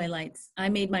them runway lights. I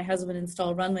made my husband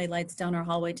install runway lights down our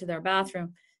hallway to their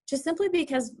bathroom, just simply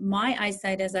because my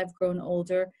eyesight as I've grown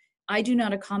older, I do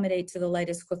not accommodate to the light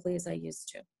as quickly as I used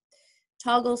to.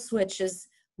 Toggle switches,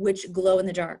 which glow in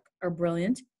the dark, are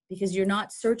brilliant because you're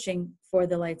not searching for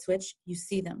the light switch, you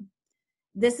see them.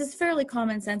 This is fairly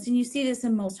common sense, and you see this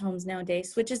in most homes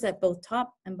nowadays, switches at both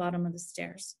top and bottom of the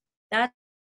stairs. That's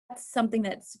something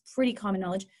that's pretty common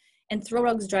knowledge. And throw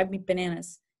rugs drive me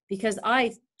bananas because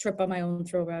I trip on my own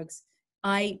throw rugs.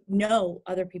 I know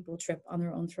other people trip on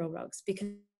their own throw rugs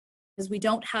because we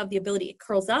don't have the ability, it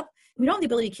curls up, we don't have the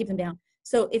ability to keep them down.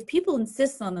 So if people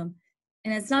insist on them,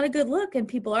 and it's not a good look, and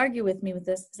people argue with me with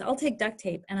this, is I'll take duct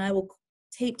tape and I will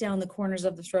tape down the corners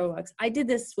of the throw rugs. I did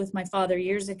this with my father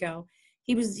years ago.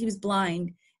 He was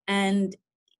blind, and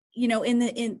you know,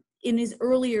 in his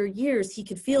earlier years, he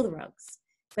could feel the rugs,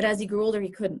 but as he grew older, he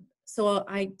couldn't. So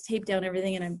I taped down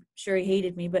everything, and I'm sure he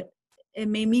hated me, but it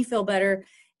made me feel better,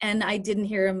 and I didn't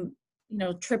hear him, you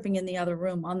know, tripping in the other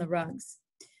room on the rugs.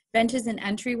 Benches and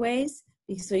entryways,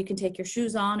 so you can take your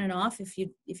shoes on and off. If you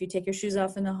take your shoes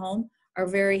off in the home, are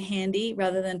very handy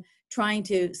rather than trying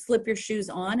to slip your shoes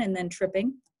on and then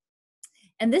tripping.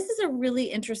 And this is a really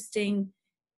interesting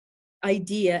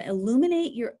idea.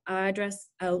 Illuminate your address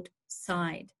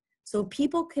outside so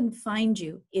people can find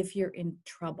you if you're in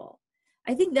trouble.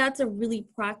 I think that's a really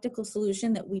practical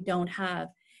solution that we don't have.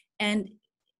 And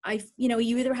you know,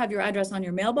 you either have your address on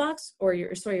your mailbox or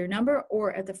your number,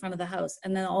 or at the front of the house,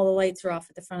 and then all the lights are off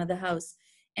at the front of the house.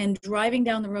 And driving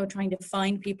down the road trying to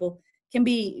find people can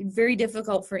be very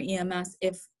difficult for EMS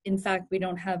if, in fact, we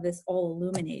don't have this all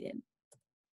illuminated.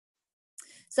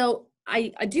 So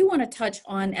I do want to touch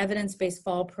on evidence-based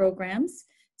fall programs,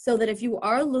 so that if you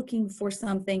are looking for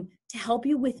something to help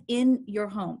you within your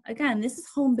home, again, this is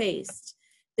home-based.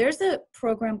 There's a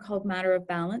program called Matter of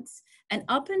Balance, and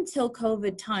up until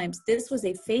COVID times, this was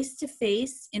a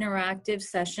face-to-face interactive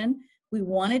session. We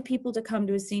wanted people to come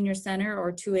to a senior center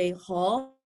or to a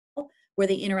hall where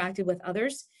they interacted with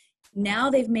others. Now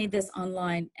they've made this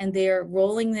online, and they're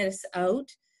rolling this out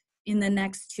in the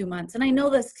next 2 months. And I know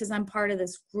this because I'm part of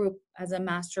this group as a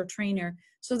master trainer.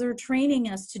 So they're training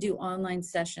us to do online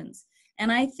sessions.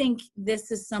 And I think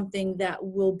this is something that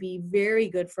will be very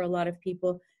good for a lot of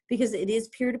people, because it is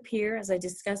peer-to-peer, as I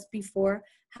discussed before.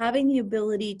 Having the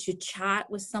ability to chat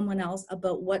with someone else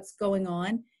about what's going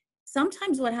on.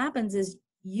 Sometimes what happens is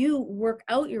you work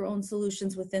out your own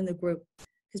solutions within the group,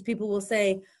 because people will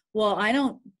say, well, I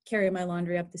don't carry my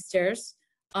laundry up the stairs.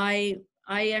 I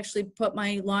actually put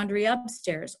my laundry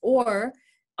upstairs, or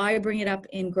I bring it up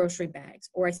in grocery bags,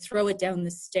 or I throw it down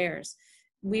the stairs.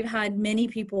 We've had many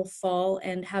people fall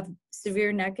and have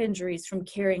severe neck injuries from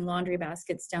carrying laundry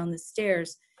baskets down the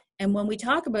stairs. And when we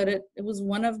talk about it, it was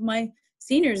one of my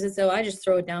seniors that said, I just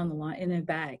throw it down the line in a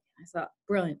bag. I thought,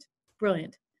 brilliant,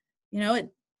 brilliant. You know,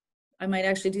 I might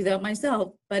actually do that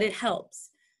myself, but it helps.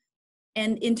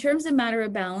 And in terms of Matter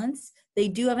of Balance, they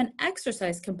do have an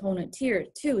exercise component here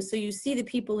too. So you see the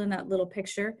people in that little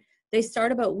picture, they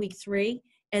start about week 3,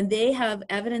 and they have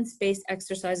evidence-based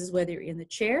exercises, whether you're in the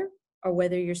chair or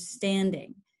whether you're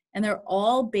standing. And they're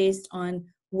all based on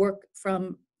work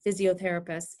from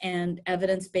physiotherapists and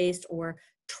evidence-based or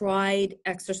tried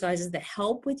exercises that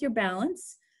help with your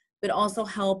balance, but also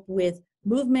help with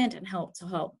movement and help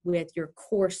with your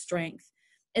core strength.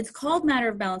 It's called Matter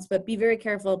of Balance, but be very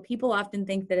careful. People often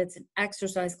think that it's an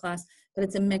exercise class, but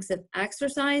it's a mix of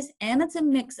exercise and it's a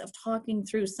mix of talking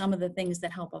through some of the things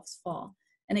that help us fall.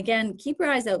 And again, keep your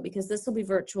eyes out, because this will be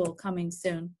virtual coming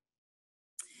soon.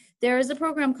 There is a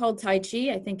program called Tai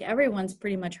Chi. I think everyone's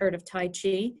pretty much heard of Tai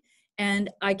Chi, and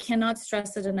I cannot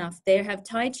stress it enough. They have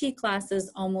Tai Chi classes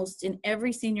almost in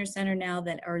every senior center now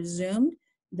that are Zoomed.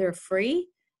 They're free.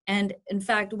 And in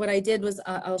fact, what I did was,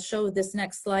 I'll show this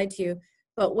next slide to you,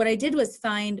 but what I did was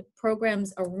find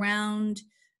programs around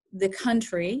the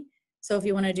country. So if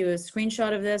you want to do a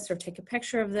screenshot of this or take a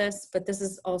picture of this, but this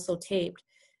is also taped.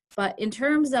 But in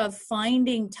terms of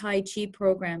finding Tai Chi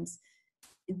programs,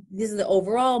 this is the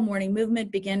overall morning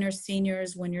movement, beginners,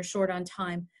 seniors, when you're short on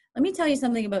time. Let me tell you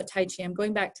something about Tai Chi. I'm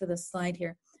going back to the slide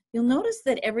here. You'll notice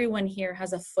that everyone here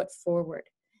has a foot forward.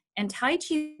 And Tai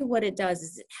Chi, what it does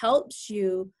is it helps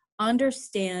you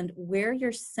understand where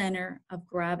your center of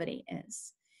gravity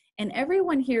is. And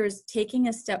everyone here is taking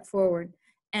a step forward.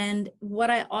 And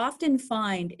what I often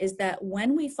find is that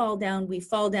when we fall down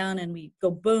and we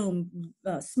go boom,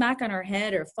 smack on our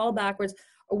head, or fall backwards,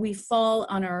 or we fall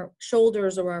on our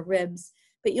shoulders or our ribs.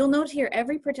 But you'll note here,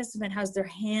 every participant has their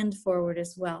hand forward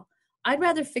as well. I'd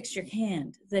rather fix your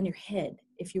hand than your head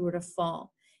if you were to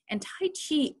fall. And Tai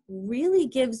Chi really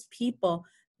gives people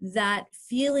that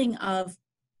feeling of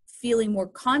feeling more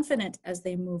confident as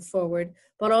they move forward,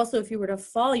 but also if you were to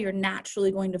fall, you're naturally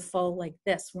going to fall like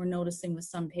this. We're noticing with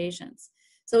some patients.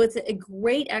 So it's a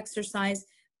great exercise.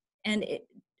 And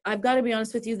I've got to be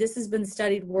honest with you, this has been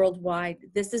studied worldwide.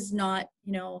 This is not,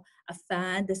 you know, a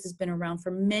fad. This has been around for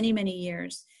many, many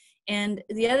years. And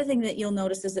the other thing that you'll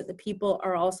notice is that the people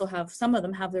are also some of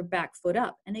them have their back foot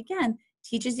up. And again,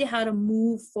 teaches you how to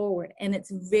move forward. And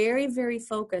it's very, very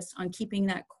focused on keeping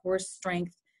that core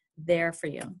strength there for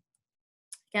you.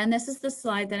 Again, this is the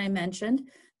slide that I mentioned.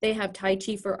 They have Tai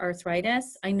Chi for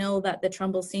arthritis. I know that the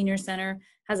Trumbull Senior Center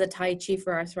has a Tai Chi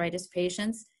for arthritis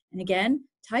patients. And again,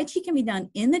 Tai Chi can be done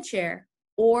in the chair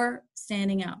or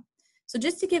standing up. So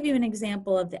just to give you an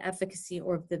example of the efficacy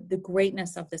or the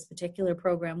greatness of this particular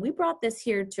program, we brought this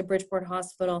here to Bridgeport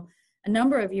Hospital a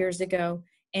number of years ago,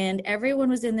 and everyone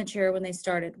was in the chair when they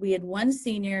started. We had one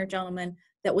senior gentleman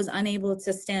that was unable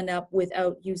to stand up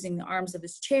without using the arms of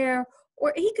his chair,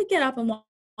 or he could get up and walk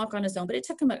on his own, but it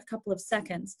took him a couple of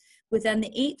seconds. Within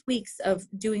the 8 weeks of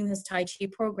doing this Tai Chi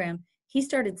program, he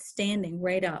started standing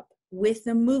right up with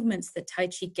the movements that Tai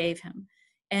Chi gave him.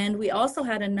 And we also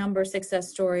had a number success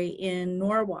story in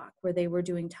Norwalk where they were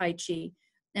doing Tai Chi.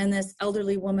 And this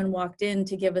elderly woman walked in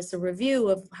to give us a review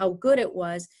of how good it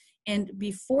was. And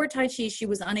before Tai Chi, she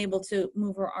was unable to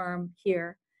move her arm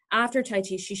here. After Tai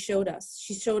Chi, she showed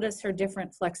us her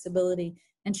different flexibility.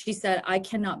 And she said, I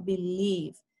cannot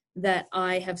believe that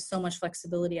I have so much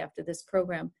flexibility after this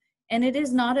program. And it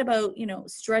is not about,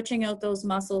 stretching out those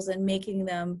muscles and making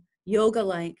them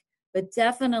yoga-like, but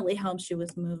definitely helps you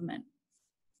with movement.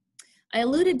 I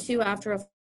alluded to after a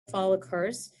fall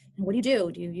occurs, and what do you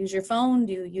do? Do you use your phone?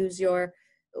 Do you use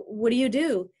what do you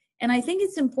do? And I think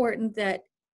it's important that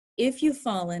if you've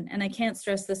fallen, and I can't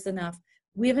stress this enough,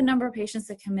 we have a number of patients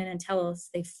that come in and tell us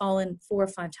they've fallen 4 or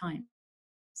 5 times.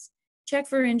 Check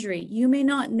for injury. You may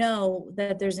not know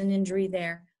that there's an injury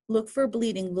there. Look for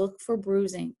bleeding, look for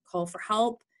bruising, call for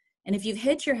help. And if you've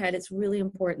hit your head, it's really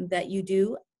important that you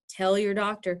do tell your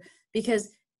doctor, because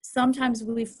sometimes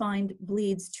we find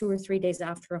bleeds 2 or 3 days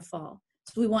after a fall.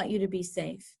 So we want you to be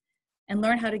safe and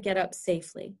learn how to get up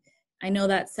safely. I know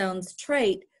that sounds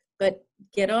trite, but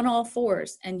get on all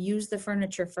fours and use the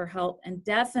furniture for help. And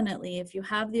definitely, if you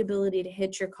have the ability to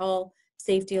hit your call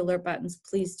safety alert buttons,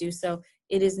 please do so.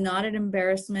 It is not an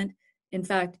embarrassment. In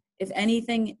fact, if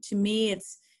anything, to me,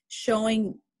 it's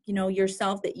showing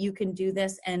yourself that you can do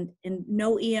this, and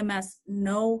no EMS,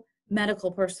 no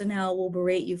medical personnel will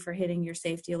berate you for hitting your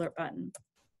safety alert button.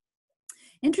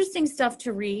 Interesting stuff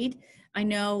to read. I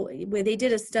know where they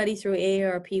did a study through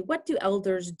AARP. What do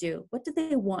elders do? What do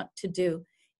they want to do?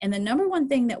 And the number one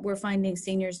thing that we're finding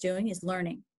seniors doing is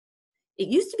learning. It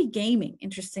used to be gaming,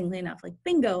 interestingly enough, like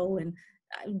bingo and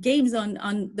games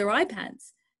on their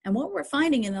iPads. And what we're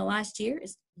finding in the last year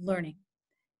is learning,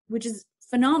 which is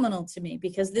phenomenal to me,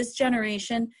 because this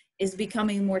generation is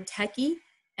becoming more techie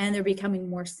and they're becoming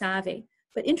more savvy.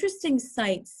 But interesting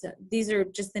sites, these are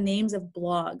just the names of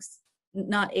blogs,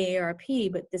 not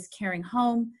AARP, but This Caring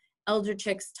Home, Elder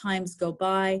Chicks, Times Go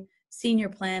By, Senior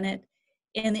Planet.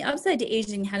 And the Upside to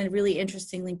Aging had a really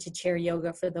interesting link to chair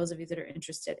yoga for those of you that are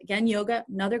interested. Again, yoga,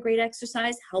 another great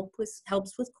exercise,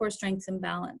 helps with core strength and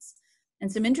balance. And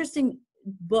some interesting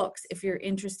books if you're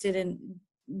interested in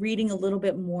reading a little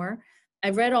bit more.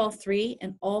 I've read all 3,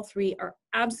 and all 3 are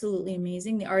absolutely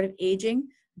amazing. The Art of Aging,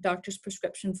 Doctor's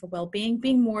Prescription for Well-Being,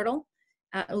 Being Mortal,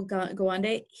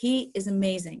 Gowande, he is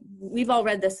amazing. We've all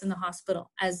read this in the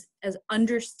hospital as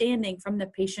understanding from the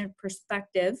patient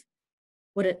perspective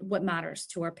what matters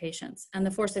to our patients. And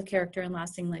The Force of Character and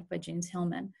Lasting Life by James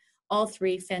Hillman. All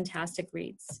 3 fantastic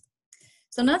reads.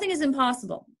 So nothing is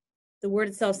impossible. The word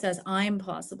itself says, I'm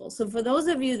possible. So for those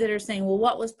of you that are saying, well,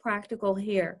 what was practical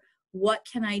here? What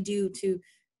can I do to,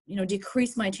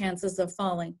 decrease my chances of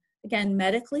falling? Again,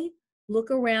 medically,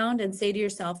 look around and say to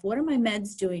yourself, what are my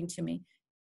meds doing to me?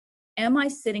 Am I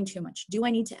sitting too much? Do I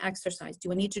need to exercise?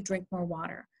 Do I need to drink more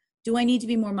water? Do I need to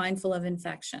be more mindful of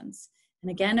infections? And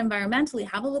again, environmentally,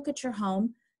 have a look at your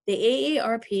home. The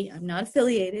AARP, I'm not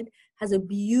affiliated, has a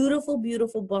beautiful,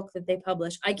 beautiful book that they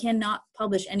publish. I cannot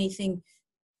publish anything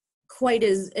quite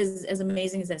as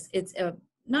amazing as this. It's a,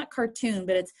 not cartoon,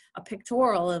 but it's a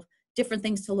pictorial of different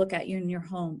things to look at in your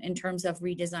home in terms of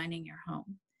redesigning your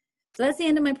home. So that's the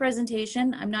end of my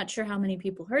presentation. I'm not sure how many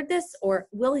people heard this or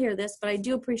will hear this, but I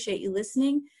do appreciate you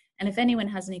listening. And if anyone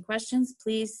has any questions,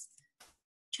 please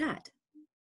chat.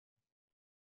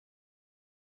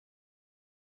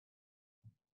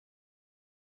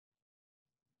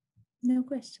 No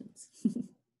questions.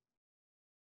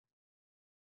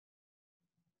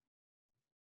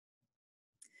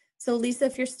 So Lisa,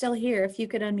 if you're still here, if you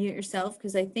could unmute yourself,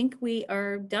 because I think we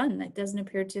are done. It doesn't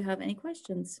appear to have any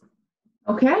questions.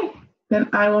 Okay, then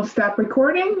I will stop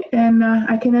recording and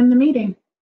I can end the meeting.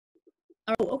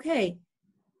 Oh, okay.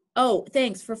 Oh,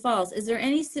 thanks for falls. Is there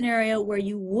any scenario where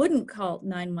you wouldn't call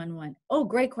 911? Oh,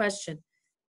 great question.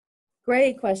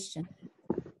 Great question.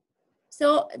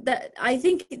 So I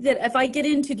think that if I get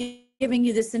into giving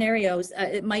you the scenarios,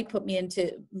 it might put me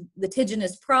into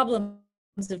litigious problems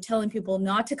of telling people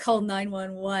not to call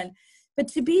 911. But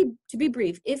to be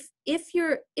brief, if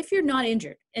you're not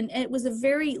injured, and it was a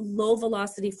very low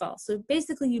velocity fall, so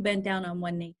basically you bent down on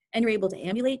one knee and you're able to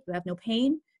ambulate, you have no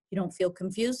pain, You don't feel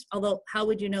confused, although how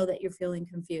would you know that you're feeling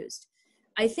confused?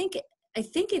 I think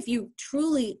if you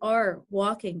truly are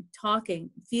walking,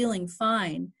 talking, feeling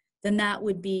fine, then that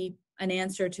would be an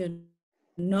answer to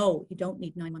no, you don't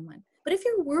need 911. But if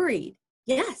you're worried,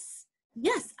 yes,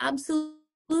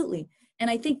 absolutely. And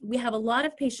I think we have a lot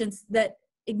of patients that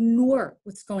ignore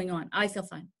what's going on. I feel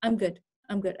fine. I'm good.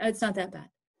 It's not that bad.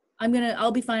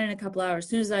 I'll be fine in a couple hours as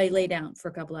soon as I lay down for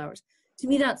a couple hours. To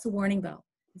me, that's a warning bell.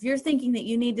 If you're thinking that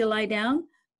you need to lie down,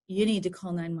 you need to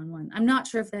call 911. I'm not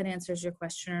sure if that answers your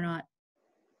question or not.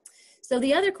 So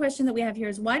the other question that we have here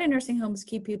is, why do nursing homes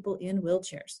keep people in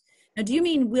wheelchairs? Now, do you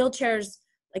mean wheelchairs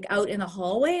like out in the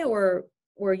hallway, or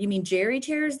you mean jerry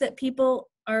chairs that people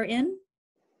are in?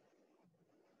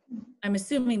 I'm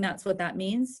assuming that's what that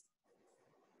means.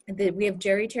 That we have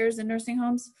jerry chairs in nursing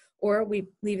homes, or we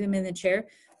leave them in the chair.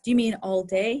 Do you mean all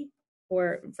day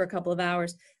or for a couple of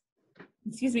hours?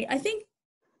 Excuse me. I think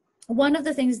one of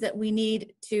the things that we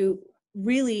need to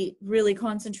really, really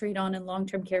concentrate on in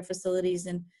long-term care facilities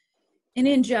and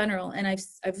in general, and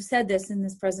I've said this in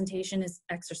this presentation, is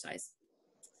exercise.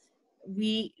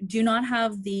 We do not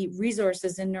have the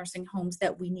resources in nursing homes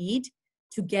that we need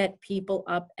to get people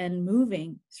up and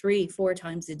moving 3-4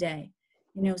 times a day.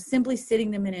 You know, simply sitting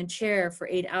them in a chair for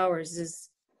 8 hours is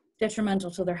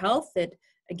detrimental to their health. That,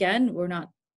 again, we're not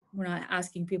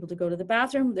asking people to go to the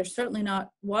bathroom. They're certainly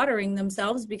not watering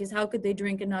themselves, because how could they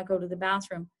drink and not go to the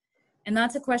bathroom? And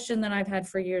that's a question that I've had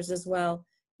for years as well.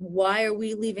 Why are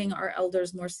we leaving our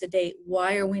elders more sedate?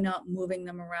 Why are we not moving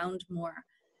them around more?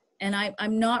 And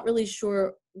I'm not really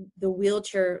sure the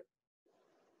wheelchair,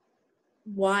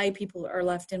 why people are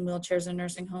left in wheelchairs in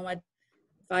nursing home.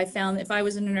 If I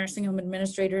was in a nursing home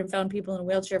administrator and found people in a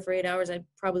wheelchair for 8 hours, I'd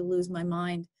probably lose my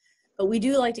mind. But we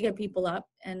do like to get people up.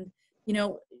 And, you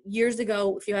know, years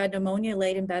ago, if you had pneumonia,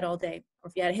 laid in bed all day, or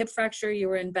if you had a hip fracture, you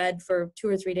were in bed for 2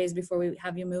 or 3 days before we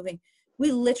have you moving.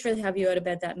 We literally have you out of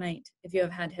bed that night if you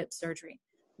have had hip surgery.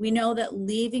 We know that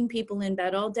leaving people in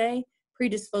bed all day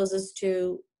predisposes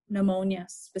to pneumonia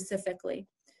specifically.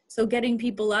 So getting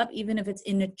people up, even if it's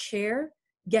in a chair,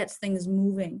 gets things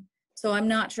moving. So I'm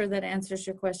not sure that answers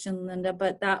your question, Linda,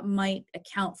 but that might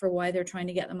account for why they're trying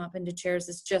to get them up into chairs,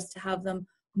 is just to have them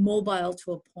mobile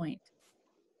to a point.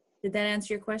 Did that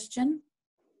answer your question?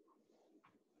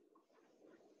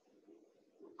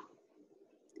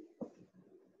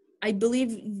 I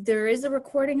believe there is a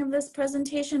recording of this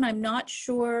presentation. I'm not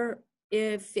sure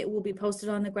if it will be posted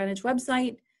on the Greenwich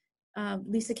website.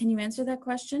 Lisa, can you answer that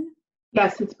question?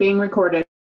 Yes, it's being recorded.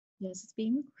 Yes, it's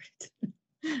being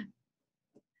recorded.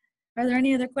 Are there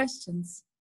any other questions?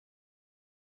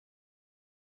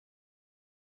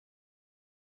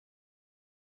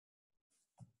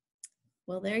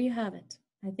 Well, there you have it.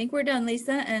 I think we're done,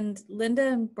 Lisa, and Linda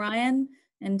and Brian,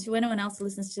 and to anyone else who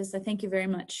listens to this, I thank you very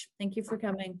much. Thank you for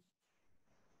coming.